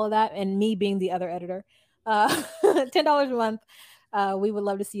for all of that, and me being the other editor. $10 a month. We would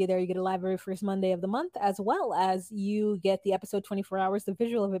love to see you there. You get a live every first Monday of the month, as well as you get the episode 24 hours, the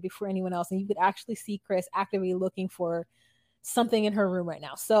visual of it before anyone else. And you could actually see Chris actively looking for something in her room right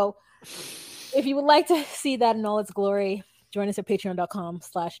now. So if you would like to see that in all its glory, join us at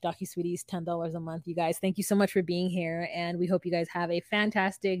patreon.com/DocuSweeties, $10 a month. You guys, thank you so much for being here. And we hope you guys have a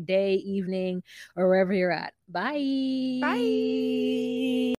fantastic day, evening, or wherever you're at. Bye. Bye.